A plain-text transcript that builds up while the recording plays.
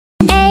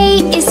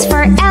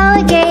for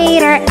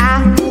alligator,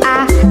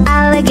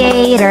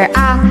 alligator,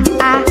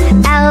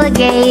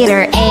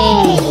 alligator.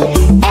 A,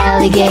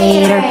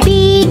 alligator.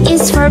 B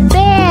is for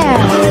bear,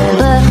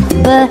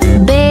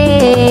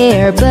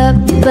 bear,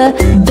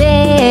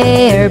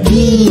 bear.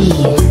 B,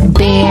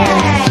 bear.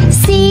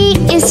 C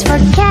is for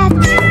cat,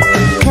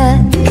 cat,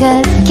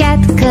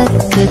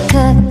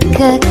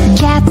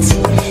 cat.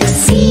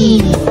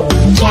 C,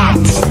 cat.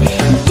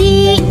 D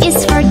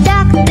is for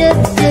duck, duck,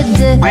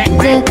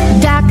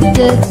 duck.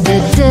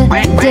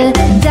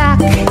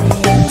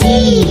 D,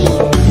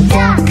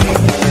 duck.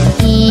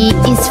 E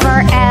is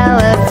for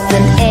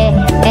elephant,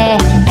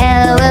 elephant,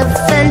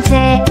 elephant.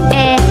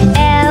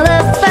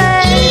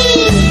 E,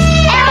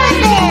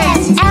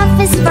 elephant. F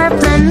is for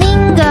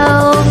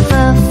flamingo,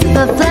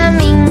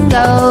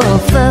 flamingo,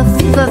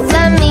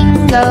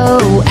 flamingo.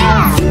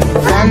 F,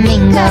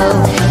 flamingo.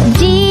 G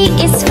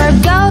is for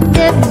goat,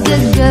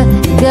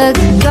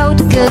 goat,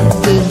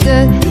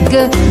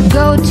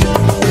 goat.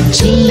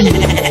 G,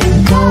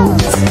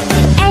 goat.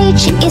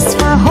 H is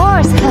for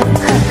horse,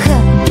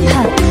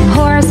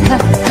 horse,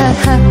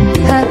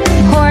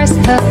 horse.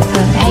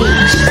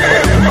 H,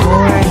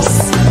 horse.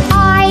 I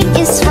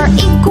is for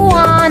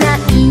iguana,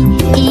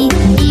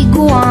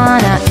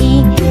 iguana,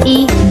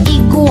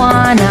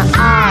 iguana. I,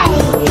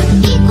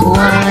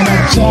 iguana.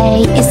 J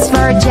is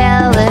for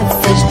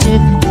jellyfish,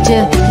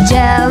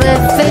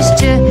 jellyfish,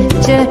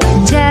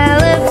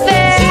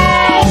 jellyfish.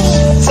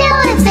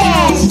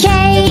 Jellyfish. K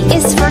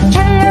is for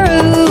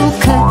kangaroo,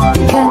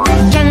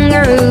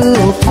 kangaroo,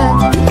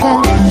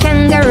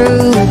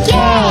 kangaroo. K,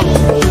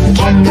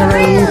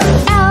 kangaroo.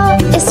 L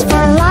is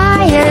for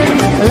lion,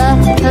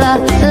 lion,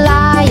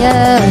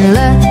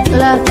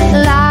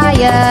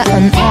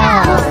 lion.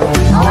 L,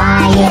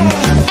 lion.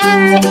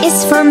 M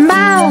is for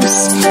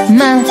mouse,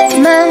 mouse,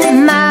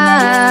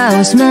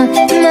 mouse. M,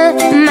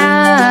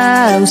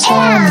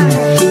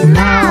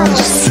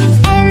 mouse.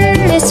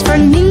 N is for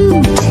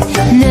newt,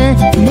 newt.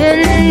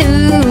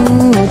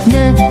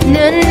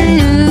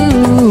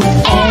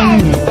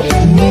 N,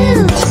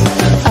 newt.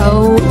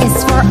 O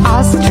is for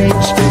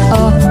ostrich,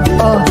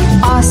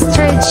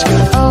 ostrich,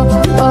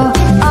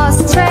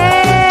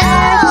 ostrich.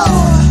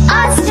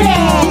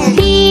 Ostrich. P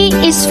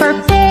is for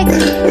pig,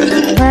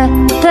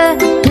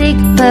 pig,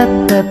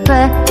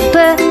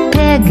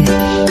 pig.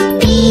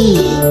 P,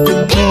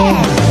 pig.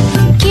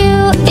 Q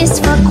is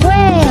for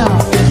quail,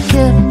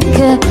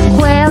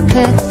 quail,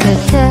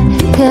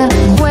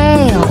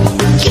 quail.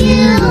 Q,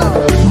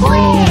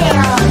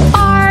 quail.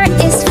 R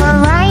is for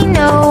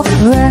rhino,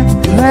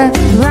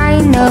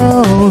 rhino,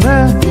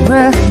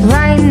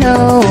 rhino.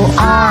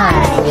 R,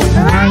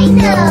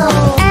 rhino.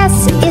 S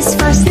is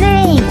for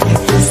snake,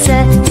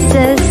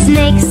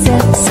 snake,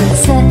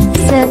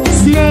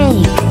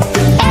 snake.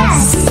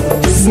 S,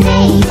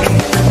 snake.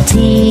 T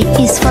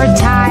is for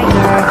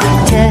tiger,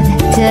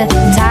 tiger,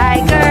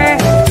 tiger.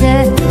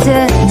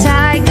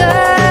 Tiger.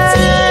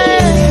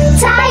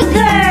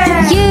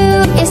 U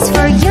is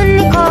for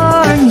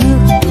unicorn,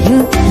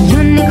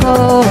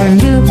 unicorn,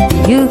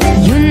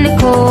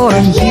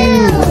 unicorn.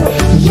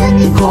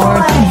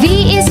 Unicorn. V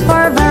is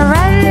for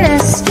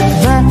varanus,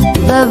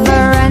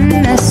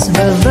 varanus,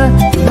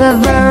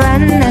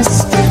 varanus.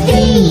 V,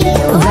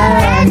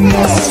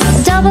 varanus.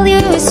 W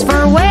is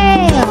for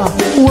whale,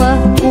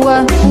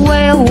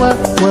 whale,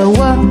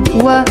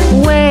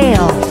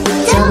 whale.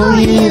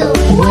 W,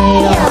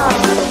 whale.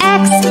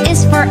 X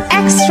is for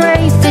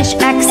x-ray fish,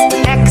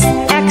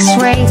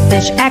 x-ray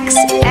fish,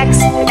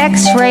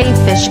 x-ray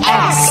fish,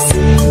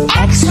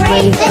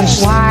 x-ray fish.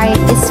 Y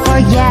is for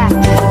yak,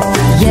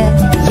 yak.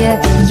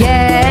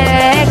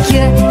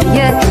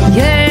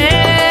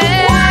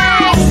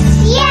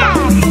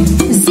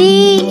 Z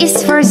is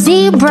for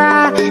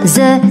zebra,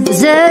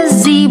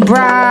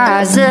 zebra,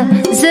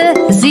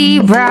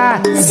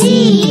 zebra. Z,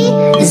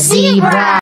 zebra.